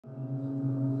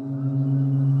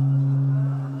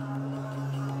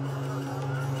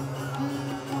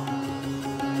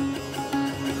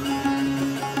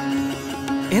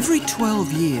Every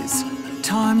 12 years,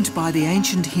 timed by the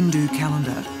ancient Hindu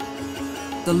calendar,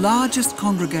 the largest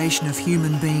congregation of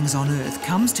human beings on earth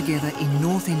comes together in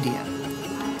North India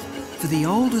for the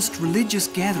oldest religious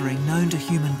gathering known to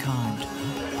humankind.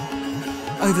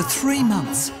 Over 3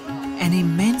 months, an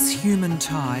immense human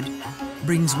tide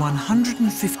brings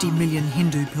 150 million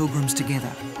Hindu pilgrims together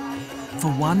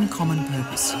for one common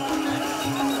purpose.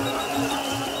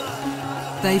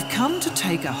 They've come to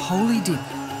take a holy dip,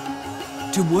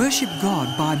 to worship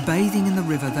God by bathing in the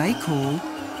river they call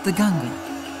the Ganga,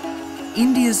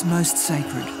 India's most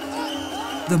sacred,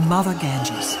 the Mother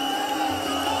Ganges.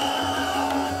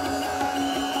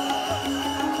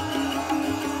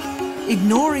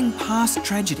 Ignoring past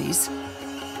tragedies,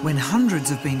 when hundreds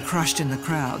have been crushed in the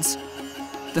crowds,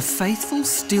 the faithful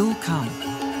still come.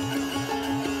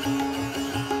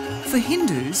 For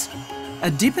Hindus, a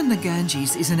dip in the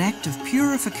Ganges is an act of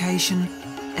purification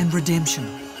and redemption,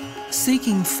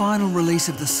 seeking final release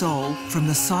of the soul from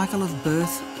the cycle of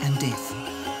birth and death.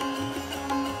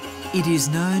 It is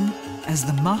known as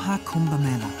the Maha Kumbh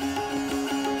Mela.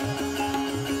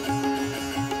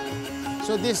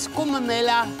 So this Kumbh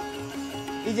Mela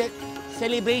is a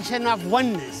celebration of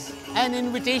oneness, an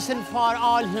invitation for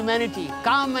all humanity.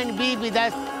 Come and be with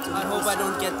us. I hope I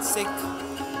don't get sick.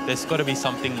 There's got to be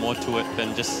something more to it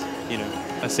than just,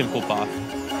 a simple bath.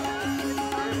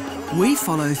 We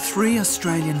follow 3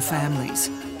 Australian families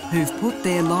who've put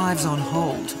their lives on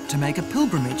hold to make a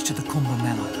pilgrimage to the Kumbh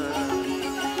Mela.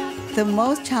 The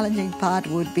most challenging part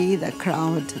would be the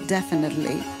crowd,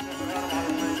 definitely.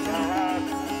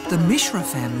 The Mishra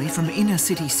family from inner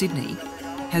city Sydney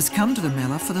has come to the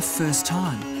Mela for the first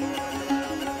time.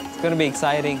 It's going to be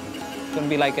exciting. It's going to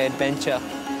be like an adventure.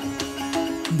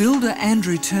 Builder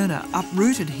Andrew Turner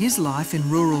uprooted his life in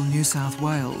rural New South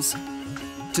Wales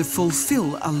to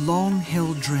fulfil a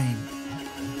long-held dream.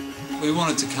 We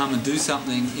wanted to come and do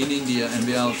something in India and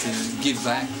be able to give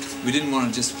back. We didn't want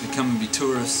to just come and be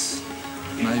tourists,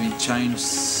 maybe change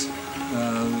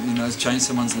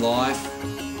someone's life.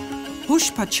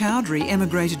 Pushpa Chowdhury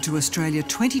emigrated to Australia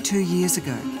 22 years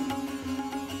ago.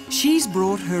 She's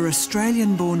brought her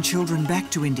Australian-born children back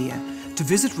to India to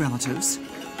visit relatives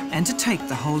and to take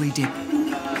the holy dip.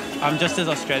 I'm just as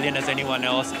Australian as anyone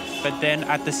else, but then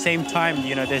at the same time,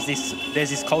 there's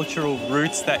these cultural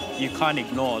roots that you can't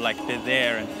ignore, like they're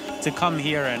there, and to come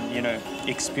here and,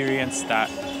 experience that,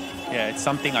 yeah, it's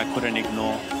something I couldn't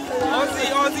ignore.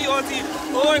 Aussie, Aussie, Aussie,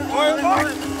 oi, oi,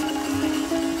 oi.